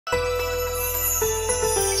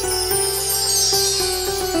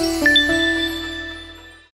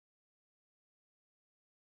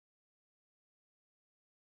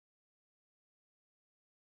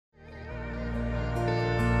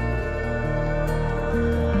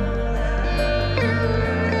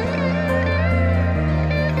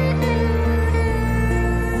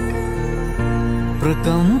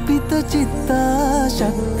कंपित चित्ता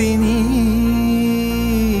शक्तिनी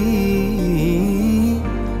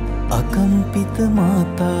अकंपित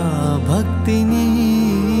माता भक्तिनी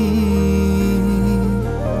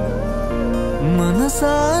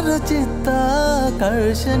मनसार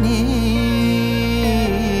चित्ताकर्षणी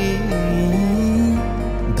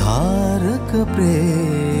धारक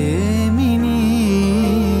प्रेमिनी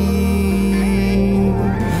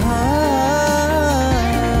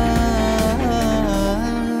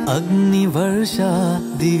अग्निवर्षा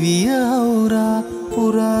दिव्य औरा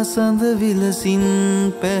पुरा संद विलसिन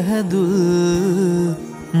पहदुल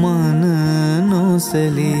मन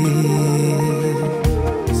नोसले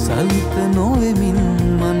सलित नोवेमिन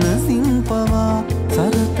मनसिन पवा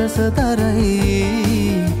सरत सदरई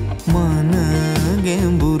मन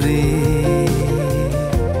गेंबुरे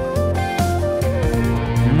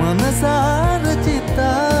मनसार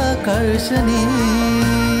चित्ताकर्षणी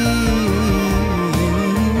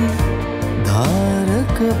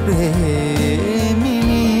धारक प्रेमिनी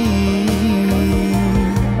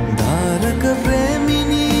धारक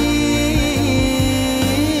प्रेमिनी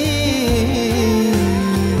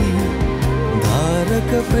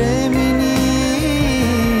धारक प्रेमिनी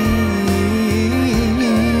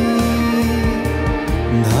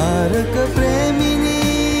धारक प्रेमिनी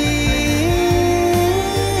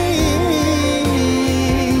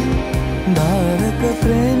धारक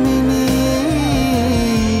प्रेमिनी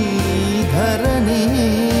धरणी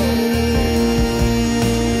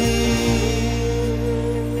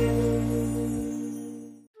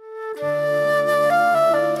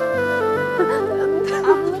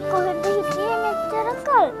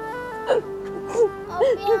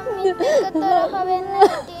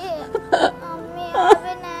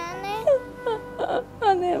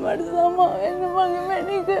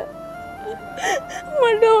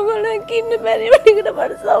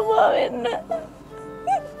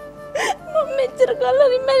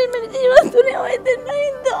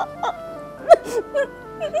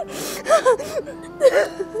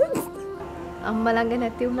අම්මා ළඟ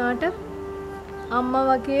නැති වුණාට අම්මා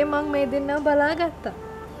වගේ මං මේ දෙන්නව බලාගත්තා.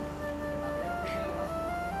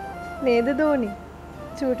 නේද දෝනි?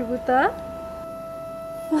 චූටි පුතා.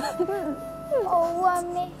 ඔව්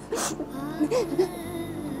අම්මේ.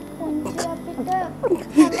 පුංචි අපිට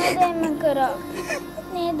හැමදේම කරා.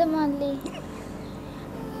 නේද මල්ලි?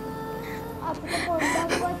 අපිට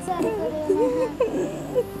පොඩ්ඩක්වත් සැර කරේ නැහැ.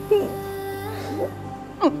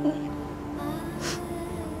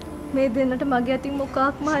 මේ දෙන්නට මගේ අතින්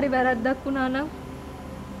මොකක්ම හරි වැරද්දක් වුණා නම්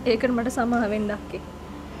ඒකට මට සමාව වෙන්න අක්කේ.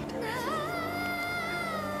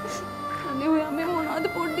 අනේ ඔයා මේ මොනවද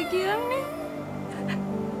පොඩ්ඩි කියන්නේ?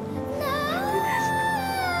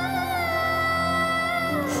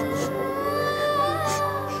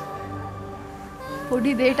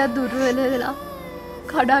 පොඩි දෙයටත් දුර වෙලා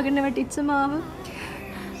කඩාගෙන වැටිච්ච මාව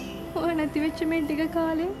ඔය නැති වෙච්ච මේ ටික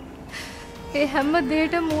කාලේ ඒ හැම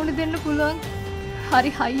දෙයකටම මූණ දෙන්න පුළුවන්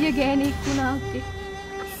හරි හයිය ගෑණියෙක් වුණා අක්කේ.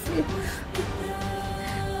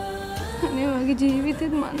 අනේ වගේ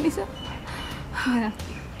ජීවිතෙත් මන් නිසා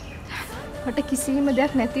මට කිසිම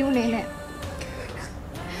දෙයක් නැති වුණේ නැහැ.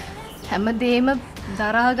 හැමදේම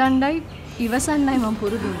දරා ගන්නයි ඉවසන්නයි මම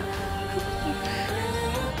පුරුදු වුණා.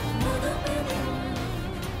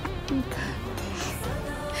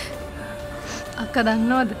 අක්කා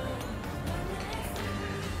දන්නවද?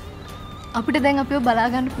 අපිට දැන් අපිව බලා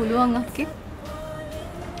ගන්න පුළුවන් අක්කේ.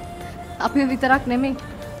 අපිව විතරක් නෙමෙයි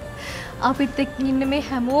අපිත් එක්ක ඉන්න මේ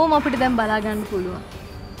හැමෝම අපිට දැන් බලා ගන්න පුළුවන්.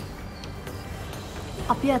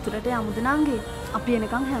 අපි ඇතුළට යමුද නංගි? අපි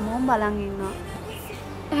එනකන් හැමෝම බලන් ඉන්නවා.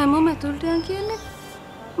 හැමෝම ඇතුළට යන් කියන්නේ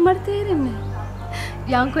මට තේරෙන්නේ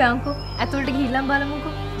නැහැ. යන්කෝ ඇතුළට ගිහිල්ලා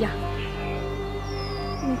බලමුකෝ. යා.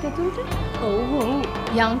 මේක ඇතුළට? ඔව්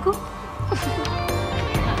යන්කෝ.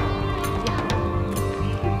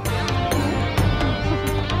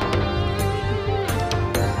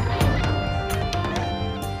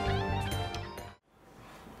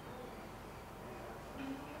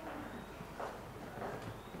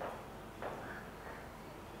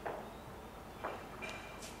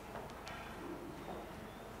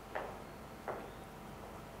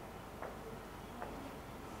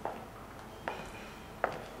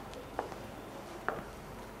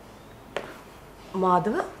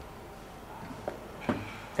 මාදව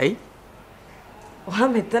ඇයි? ඔයා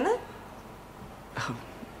මෙතන?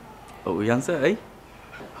 ඔව් යන්ස ඇයි?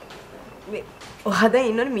 මේ ඔයා දැන්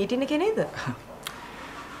ඉන්නවනේ මීටින් එකේ නේද?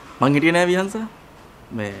 මං හිටියේ නෑ විහංස.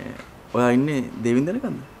 මේ ඔයා ඉන්නේ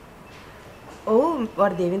දේවින්දනකන්ද? ඔව්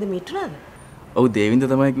වර දේවින්ද මීට් උනාද? ඔව් දේවින්ද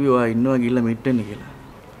තමයි කිව්වේ ඔයා ඉන්නවා ගිහලා මීට් වෙන්න කියලා.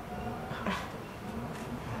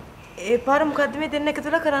 ඒ පාර මොකද්ද මේ දෙන්න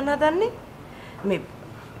එකතුලා කරන්න හදන්නේ? මේ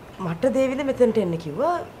මට දේවිද මෙතනට එන්න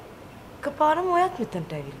කිව්වා. එකපාරම ඔයත්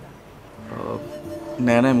මෙතනට ඇවිල්ලා.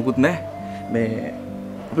 නෑ මුකුත් නෑ. මේ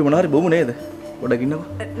අපි මොනවා හරි බොමු නේද? පොඩක් ඉන්නකෝ.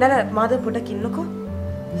 නෑ මාද පොඩක් ඉන්නකෝ.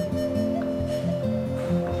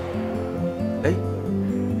 එයි.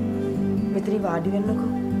 මෙතන වාඩි වෙන්නකෝ.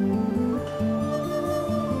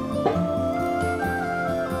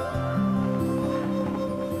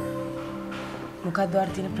 මොකක්ද වර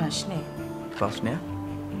තියෙන ප්‍රශ්නේ? ප්‍රශ්නයක්?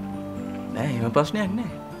 නෑ එහෙම ප්‍රශ්නයක්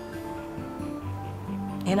නෑ.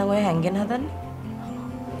 එහෙනම් ඔය හැංගෙන හදන්නේ?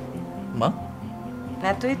 මං?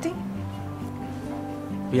 නැතු ඉතින්?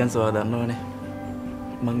 පියන්සවා දන්නවනේ.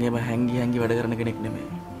 මං එහෙම හැංගි වැඩ කරන කෙනෙක් නෙමෙයි.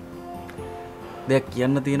 දෙයක්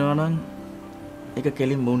කියන්න තියෙනවා නම් ඒක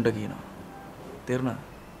කෙලින් මුන්ට කියනවා. තේරුණා?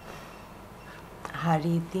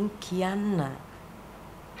 හරි ඉතින් කියන්න.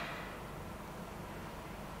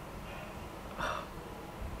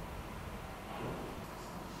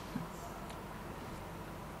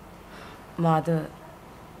 මාද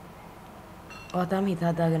ඔතම හිත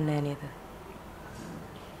හදාගන්න නෑ නේද?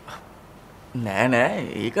 නෑ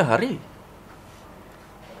ඒක හරි.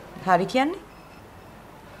 හරි කියන්නේ?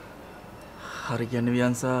 හරි කියන්නේ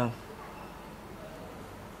වියන්සා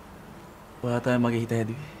ඔයා තමයි මගේ හිත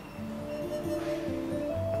හැදුවේ.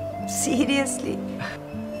 සීරියස්ලි?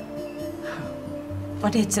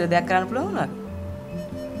 මට එච්චර දෙයක් කරන්න පුළුවන් වුණාද?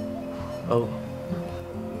 ඔව්.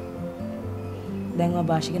 දැන් ඔය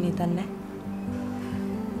භාෂික හිතන්නේ නැහැ?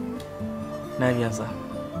 නෑ වියන්සා.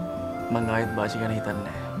 මං ආයෙත් භාෂි ගැන හිතන්නේ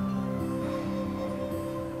නෑ.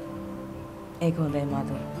 ඒක හොඳයි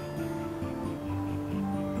මාදෝ.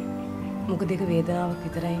 මොකද ඒක වේදනාවක්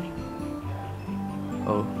විතරයිනේ.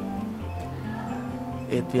 ඔව්.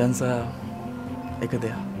 ඒත් වියන්සා එක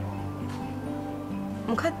දෙයක්.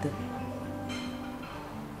 මොකද්ද?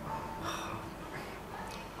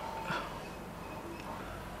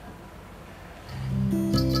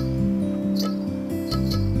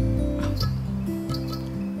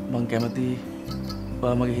 මං කැමති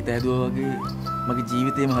ඔයා මගේ හිත හැදුවා වගේ මගේ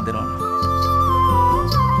ජීවිතේම හදනවා.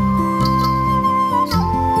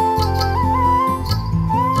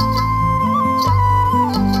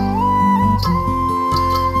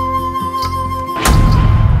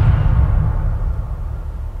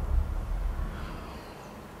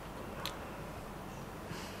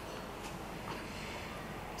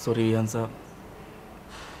 සොරි වියන්සා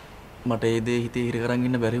මට ඒ දේ හිතේ හිර කරන්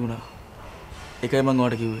ඉන්න බැරි වුණා. ඒකයි මං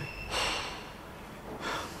ඔයාලට කිව්වේ.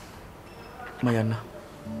 මම යන්න.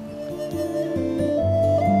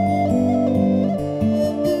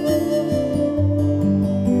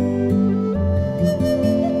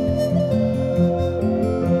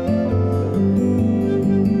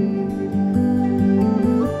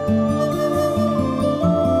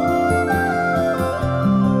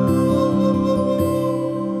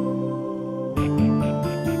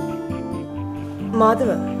 මාදව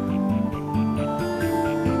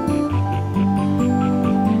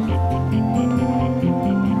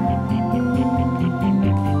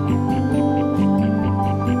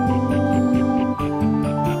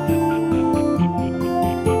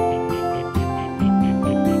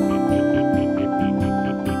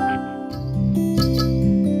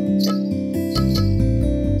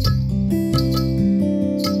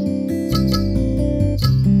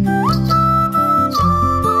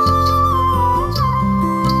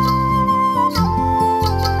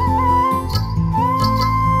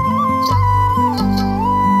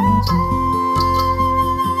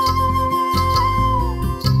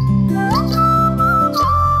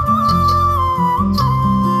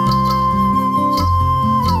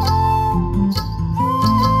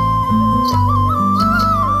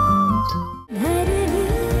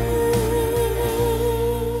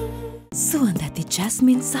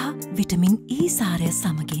ජැස්මින් සහ විටමින් E සාරය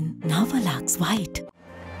සමගින් නව ලක්ස් වයිට්.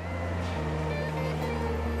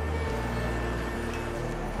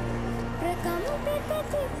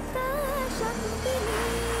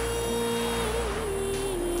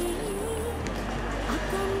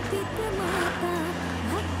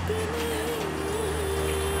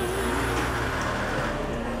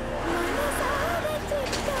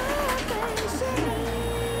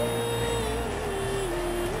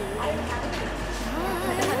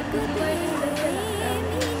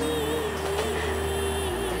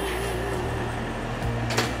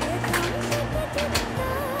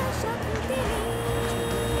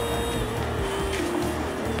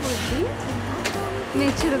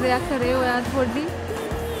 මෙච්චර දෙයක් කරේ ඔයාත් පොඩ්ඩි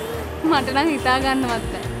මට නම් හිතා ගන්නවත්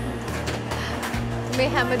බෑ. මේ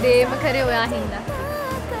හැම දෙයක්ම කරේ ඔයා හින්දා.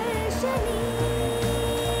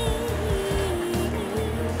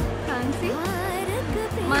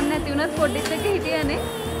 මන් නැති වුණත් පොඩ්ඩිත් එක්ක හිටියනේ.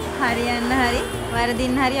 හරියන්න හරි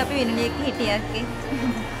වරදින්න හරි අපි වෙනුලියක හිටියක්කේ.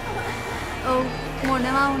 ඔව්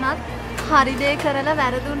මොනවා වුණත් හරි දේ කරලා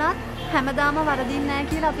වැරදුනත් හැමදාම වරදින්නේ නැහැ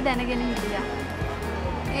කියලා අපි දැනගෙන හිටියා.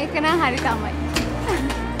 ඒක නම් හරි තමයි.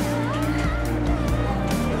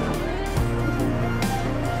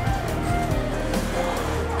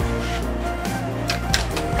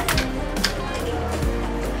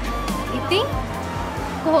 ඉතින්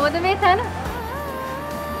කොහොමද මේ තන?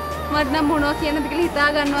 මට නම් මොනවා කියන්නද කියලා හිතා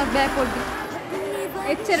ගන්නවත් බෑ පොඩ්ඩක්.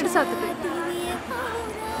 එච්චරට සතුටුයි.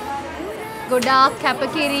 ගොඩාක්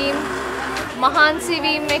කැපකිරීම මහන්සි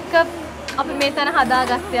වීම එක්ක අපි මේ තන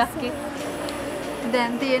හදාගත්තේ අක්කේ.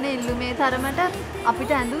 දැන් තියෙන ඉල්ලුමේ තරමට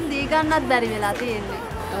අපිට ඇඳුම් දී ගන්නත් බැරි වෙලා තියෙන්නේ.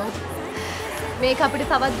 ඔව්. මේක අපිට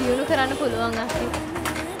තවත් දියුණු කරන්න පුළුවන් අක්කේ.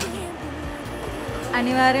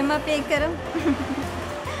 අනිවාර්යෙන්ම අපි ඒක කරමු.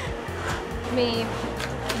 මේ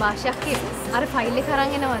භාෂාක්කේ අර ෆයිල් එක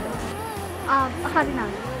අරන් එනවද? හරි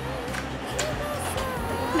නං.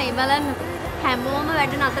 මේ බලන්න හැමෝම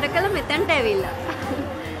වැඩ නතර කළා මෙතනට ඇවිල්ලා.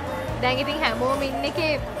 දැන් ඉතින් හැමෝම ඉන්න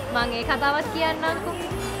එකේ මම ඒ කතාවත් කියන්නම්කෝ.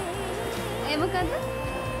 ඒ මොකද්ද?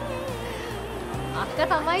 අක්කා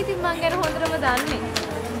තමයි ඉතින් මං ගැන හොඳටම දන්නේ.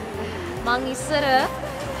 මං ඉස්සර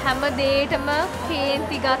හැම දෙයකටම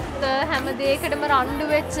කේන්ති ගත්ත හැම දෙයකටම රණ්ඩු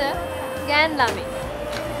වෙච්ච ගෑන් ළමයි.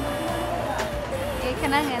 ඒක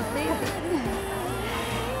නම් ඇත්තේ.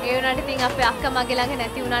 ඒ වුණාට ඉතින් අපේ අක්කා මගේ ළඟ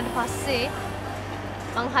නැති වුණාට පස්සේ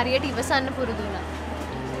මං හරියට ඉවසන්න පුරුදු වුණා.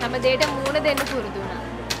 හැම දෙයකටම මූණ දෙන්න පුරුදු වුණා.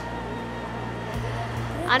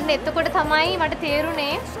 අන්න එතකොට තමයි මට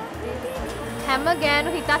තේරුනේ හැම ගෑනු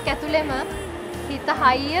හිතක් ඇතුළෙම හිත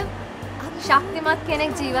හයිය ශක්තිමත්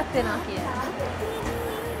කෙනෙක් ජීවත් වෙනවා කියලා.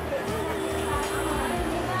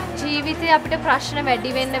 ජීවිතේ අපිට ප්‍රශ්න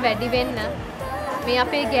වැඩි වෙන්න මේ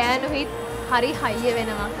අපේ ගෑනු හිත හරි හයිය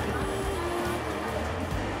වෙනවා.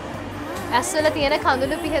 ඇස්වල තියෙන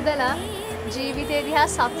කඳුළු පිහදලා ජීවිතේ දිහා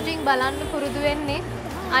සතුටින් බලන්න පුරුදු වෙන්නේ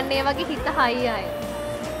අන්න ඒ වගේ හිත හයිය අය.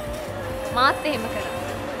 මාත් එහෙම කරා.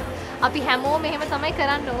 අපි හැමෝම එහෙම තමයි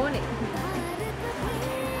කරන්න ඕනේ.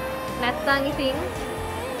 නැත්තම් ඉතින්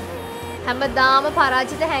හැමදාම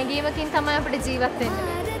පරාජිත හැඟීමකින් තමයි අපිට ජීවත් වෙන්න වෙන්නේ.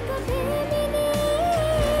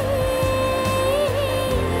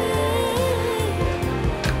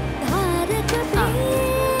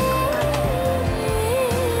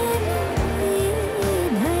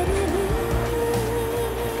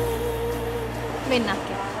 මෙන්නක්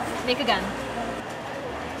මේක ගන්න.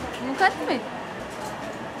 මොකක්ද මේ?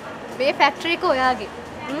 මේ ෆැක්ටරි එක ඔයාගේ.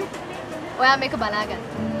 ඔයා මේක බලාගන්න.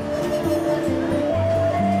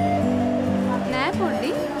 නෑ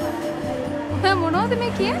පොඩි. ඔයා මොනවද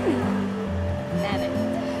මේ කියන්නේ? නෑ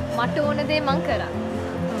මට ඕන දේ මං කරා.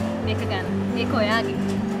 මේක ගන්න. මේක ඔයාගේ.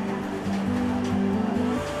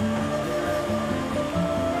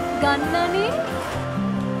 ගන්නනේ.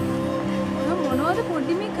 ඔයා මොනවද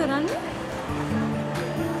පොඩි මේ කරන්නේ?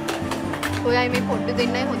 ඔයයි මේ පොඩ්ඩු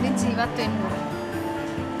දෙන්නයි හොඳින් ජීවත් වෙන්න ඕන.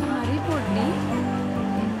 හරි පොඩි.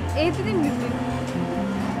 ඒත් ඉතින්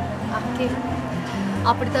අක්කේ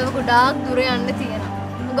අපිට තව ගොඩාක් දුර යන්න තියෙනවා.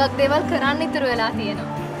 හුඟක් දේවල් කරන්න ඉතුරු වෙලා තියෙනවා.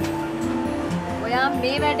 ඔයා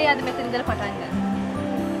මේ වැඩේ අද මෙතන ඉඳලා පටන් ගන්න.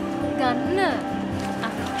 ගන්න.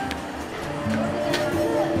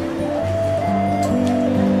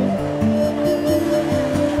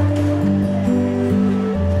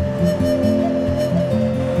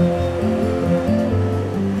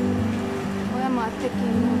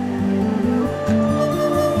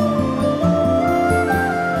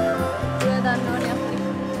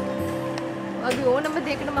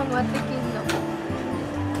 දෙකට මම වත් එක්ක ඉන්නවා.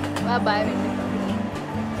 ඔයා බය වෙන්න එපා.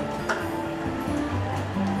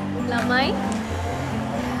 ළමයි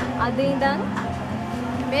අද ඉඳන්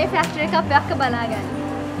මේ ෆැක්ටරි එක අපි අක්ක බලාගන්න.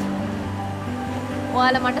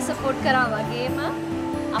 ඔයාලා මට සපෝට් කරා වගේම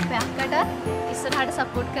අපේ අක්කට ඉස්සරහට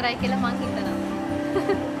සපෝට් කරයි කියලා මං හිතනවා.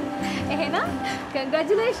 එහෙනම්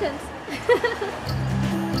congratulations.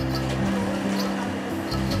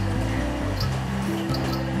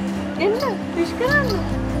 එන්න විශ්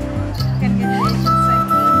කරන්න.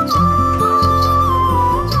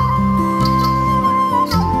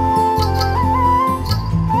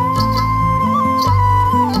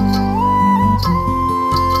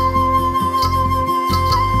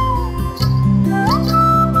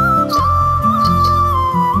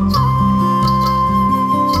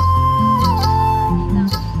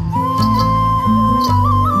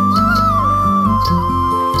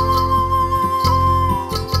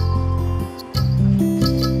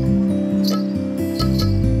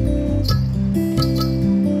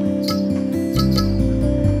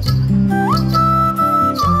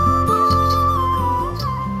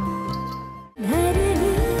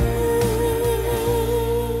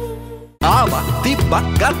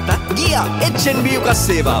 උකස්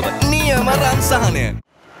සේවාව නියම රන්සහනය.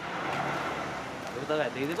 උතව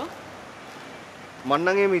ඇදෙයිද බං? මන්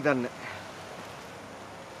නම් එහෙම හිතන්නේ.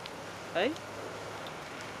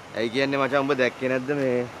 ඇයි කියන්නේ මචං උඹ දැක්කේ නැද්ද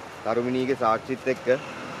මේ තරුමිනීගේ සාක්ෂිත් එක්ක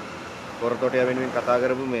කොරතොටය වෙනුවෙන් කතා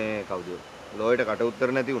කරපු මේ කවුද? ලෝයට කට උත්තර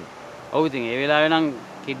නැති වුණා. ඔව් ඉතින් ඒ වෙලාවේ නම්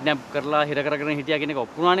කිඩ්නැප් කරලා හිර කරගෙන හිටියා කියන එක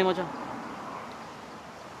ඔප්පුණානේ මචං.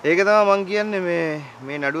 ඒක තමයි මං කියන්නේ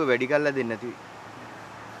මේ නඩුව වැඩි කල්ලා දෙන්නේ නැති.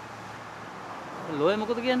 ලෝය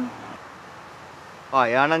මොකද කියන්නේ?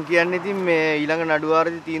 එයා නම් කියන්නේ ඉතින් මේ ඊළඟ නඩුව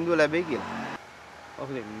ආරදී තීන්දුව ලැබෙයි කියලා. ඔව්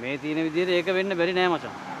ඉතින් මේ තියෙන විදිහට ඒක වෙන්න බැරි නෑ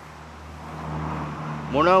මචං.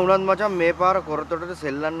 මොනවා වුණත් මචං මේ පාර කොරතොටට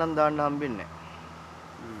සෙල්ලන්නම් දාන්න හම්බෙන්නේ නැහැ.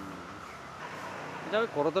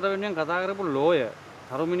 ඊට කොරතොට වෙනුවෙන් කතා කරපු ලෝය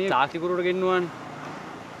තරුමිනිය සාක්ෂිකරුවට ගෙන්නුවානේ.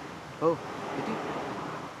 ඔව්. ඉතින්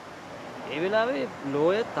ඒ වෙලාවේ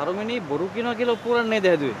ලෝය තරුමිනිය බොරු කියනවා කියලා ඔප්පු කරන්නේ නේද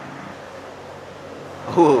හැදුවේ?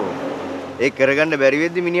 ඔව්. ඒක කරගන්න බැරි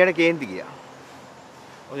වෙද්දි මිනිහට කේන්ති ගියා.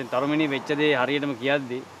 ඔය දැන් තරුමිනිය වෙච්ච දේ හරියටම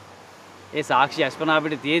කියද්දි ඒ සාක්ෂි අස්පනා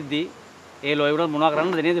අපිට තියෙද්දි ඒ ලෝය උනත් මොනවා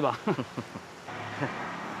කරන්නද නේද බා?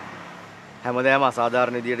 හැමදාම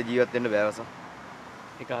අසාධාරණ විදියට ජීවත් වෙන්න බෑවසා.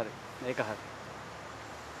 ඒක හරි.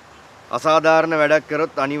 අසාධාරණ වැඩක්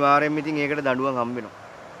කරොත් අනිවාර්යෙන්ම ඉතින් ඒකට දඬුවම් හම්බ වෙනවා.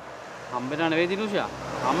 හම්බෙනා නෙවෙයි දිනුෂා.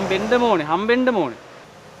 හම්බෙන්න ඕනේ.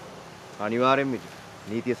 අනිවාර්යෙන්ම ඉතින්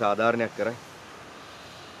නීතිය සාධාරණයක් කරයි.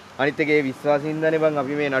 අනිත් එකේ විශ්වාසින්දනේ බං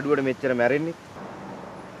අපි මේ නඩුවට මෙච්චර මැරෙන්නේ.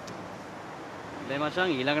 දැන් මචං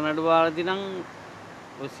ඊළඟ නඩුව ආරදී නම්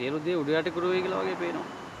ඔය සියලු දේ උඩ යට කරුවේ කියලා වගේ පේනවා.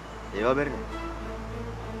 ඒවා බැරිද?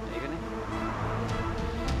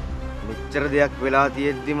 මෙච්චර දෙයක් වෙලා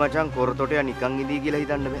තියෙද්දි මචං කොරතොටය නිකන් ඉදී කියලා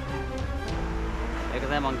හිතන්න බෑ. ඒක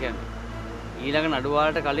තමයි මං කියන්නේ. ඊළඟ නඩුව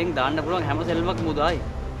වලට කලින් දාන්න පුළුවන් හැම සෙල්ලමක් මුදායි.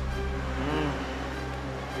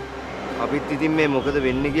 අපිත් ඉතින් මේ මොකද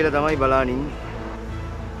වෙන්නේ කියලා තමයි බලාගෙන ඉන්නේ.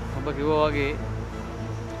 ඔබ කිව්වා වගේ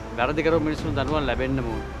වැරදි කරපු මිනිස්සුන්ට දඬුවම් ලැබෙන්න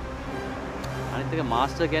ඕනේ. අනිත් එක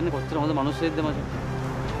මාස්ටර් කියන්නේ කොච්චර හොඳ මිනිස්සෙක්ද මචං.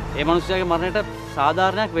 ඒ මිනිස්සයාගේ මරණයට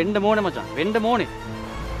සාධාරණයක් වෙන්න ඕනේ මචං. වෙන්න ඕනේ.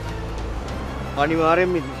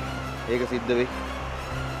 අනිවාර්යෙන්ම ඉතින් ඒක සිද්ධ වෙයි.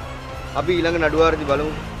 අපි ඊළඟ නඩුව ආරදී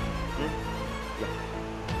බලමු.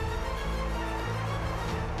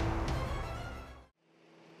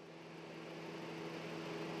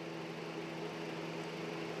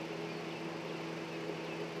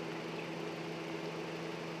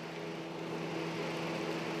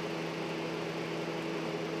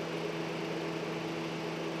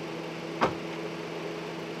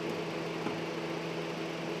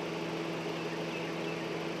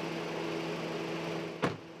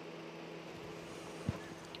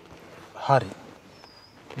 හරි.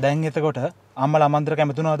 දැන් එතකොට අම්මලා අමන්තර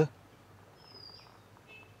කැමතුනවද?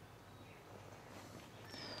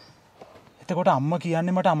 එතකොට අම්මා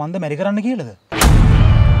කියන්නේ මට අමන්ද මැරි කරන්න කියලාද?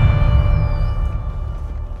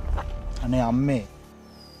 අනේ අම්මේ.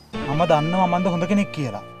 මම දන්නවා අමන්ද හොඳ කෙනෙක්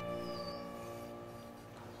කියලා.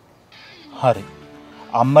 හරි.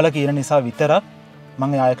 අම්මලා කියන නිසා විතරක්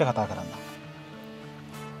මම එයා එක්ක කතා කරන්නම්.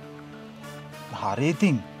 හරි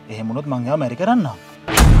ඉතින්. එහෙම වුණොත් මම එයාව මැරි කරන්නම්.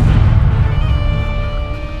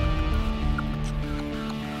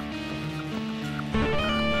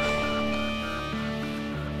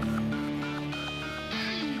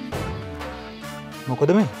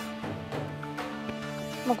 මොකද මේ?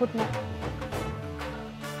 මොකුත් නෑ.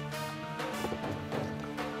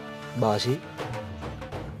 බාෂි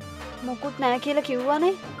මොකුත් නෑ කියලා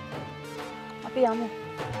කිව්වනේ. අපි යමු.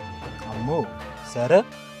 අම්මෝ සර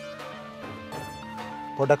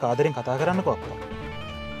පොඩ්ඩක් ආදරෙන් කතා කරන්නකෝ අප්පා.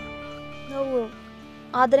 ඔව්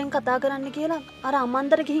ආදරෙන් කතා කරන්න කියලා අර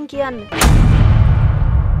අමන්දර ගිහින් කියන්න.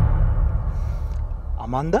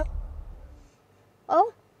 අමන්ද? ඔව්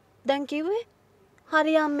දැන් කිව්වේ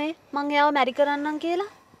හරි අම්මේ මං එයාව මැරි කරන්නම්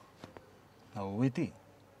කියලා. ඔව් ඉතින්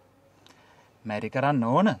මැරි කරන්න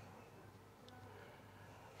ඕන.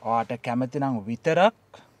 ඔයාට කැමති නම් විතරක්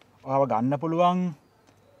ඔයාව ගන්න පුළුවන්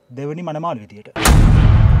දෙවෙනි මනමාළු විදියට.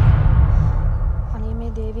 අනේ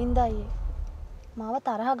මේ දේවින්ද අයියේ මාව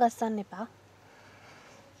තරහ ගස්සන්න එපා.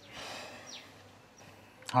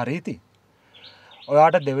 හරි ඉතින්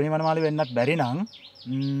ඔයාට දෙවෙනි මනමාළු වෙන්නත් බැරි නම්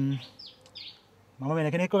මම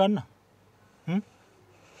වෙන කෙනෙක්ව ගන්නම්.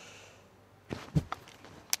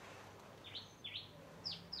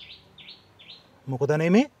 මොකද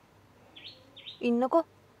නෙමේ? ඉන්නකෝ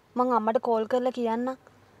මං අම්මට කෝල් කරලා කියන්නම්.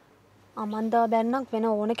 අමන්දා බැන්නක් වෙන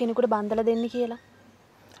ඕන කෙනෙකුට බන්දලා දෙන්න කියලා.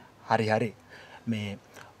 හරි හරි. මේ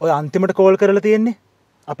ඔය අන්තිමට කෝල් කරලා තියෙන්නේ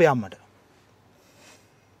අපේ අම්මට.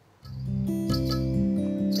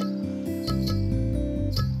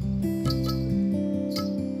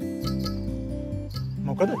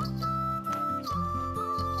 මොකද?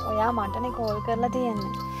 ඔයා එයා මටනේ කෝල් කරලා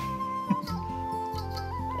තියෙන්නේ.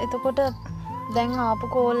 එතකොට දැන් ආපු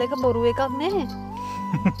කෝල් එක බොරු එකක් නේ.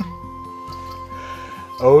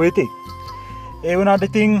 ඔව් ඉතින්. ඒ වුණාට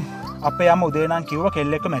ඉතින් අපේ යම උදේ නම් කිව්වා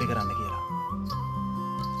කෙල්ල එක්ක මැරි කරන්න කියලා.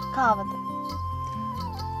 කාවද?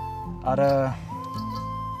 අර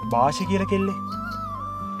භාෂි කියලා කෙල්ලේ.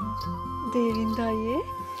 දේවින්ද අයියේ.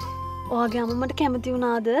 ඔයාගේ අම්මට කැමති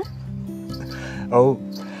වුණාද? ඔව්.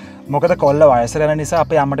 මොකද කොල්ල වයසට යන නිසා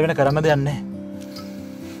අපේ අම්මට වෙන කරන්න දෙයක් නැහැ.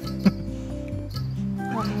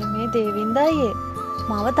 අනේ මේ දේවින්ද අයියේ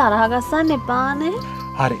මාව තරහ ගස්සන්න එපානේ.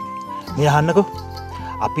 හරි. මේ අහන්නකෝ.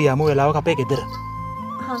 අපි යමු වෙලාවක අපේ ගෙදර.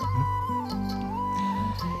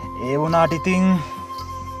 ඒ වුණාට ඉතින්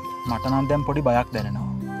මට නම් දැන් පොඩි බයක් දැනෙනවා.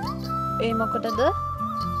 ඒ මොකටද?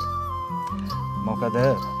 මොකද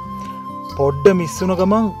පොඩ්ඩ මිස්සුන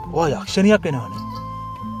ගමන් ඔයා යක්ෂණියක් වෙනවනේ.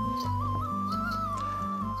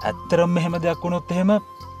 ඇත්තරම් මෙහෙම දෙයක් වුණොත් එහෙම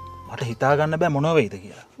මට හිතා ගන්න බෑ මොනව වෙයිද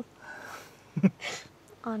කියලා.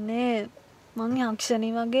 අනේ මං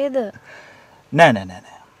යක්ෂණී වගේද? නෑ.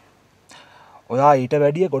 ඔයා ඊට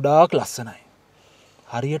වැඩිය ගොඩාක් ලස්සනයි.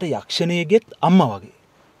 හරියට යක්ෂණියගෙත් අම්මා වගේ.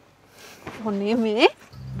 මොනේ මේ?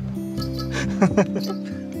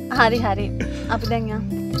 හරි අපි දැන්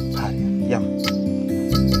යමු. හරි යමු.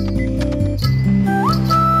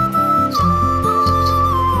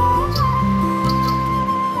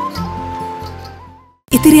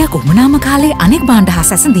 ඉතිරියක් උමනාම කාලේ අනෙක් භාණ්ඩ හා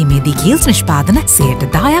සැසඳීමේදී කීල්ස් නිෂ්පාදන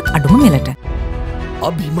 10% අඩුම මිලට.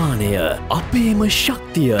 අභිමානය අපේම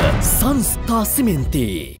ශක්තිය සංස්ථා සිමෙන්ති.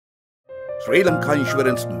 ශ්‍රී ලංකා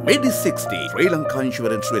ඉන්ෂුරන්ස් මෙඩි 60 ශ්‍රී ලංකා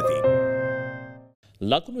ඉන්ෂුරන්ස් වෙති.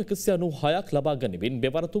 ලකුණු 196ක් ලබා ගනිමින්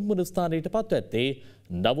මෙවර තුන්වන ස්ථානයට පත්ව ඇත්තේ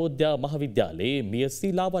නවෝදයා මහාවිද්‍යාලයේ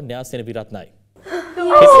මියසී ලාවන්‍යා සෙනවිරත්නයි.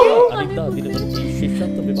 අනිද්දා දිනවලදී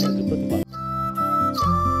ශිෂ්‍යත්ව විභාග ප්‍රතිඵල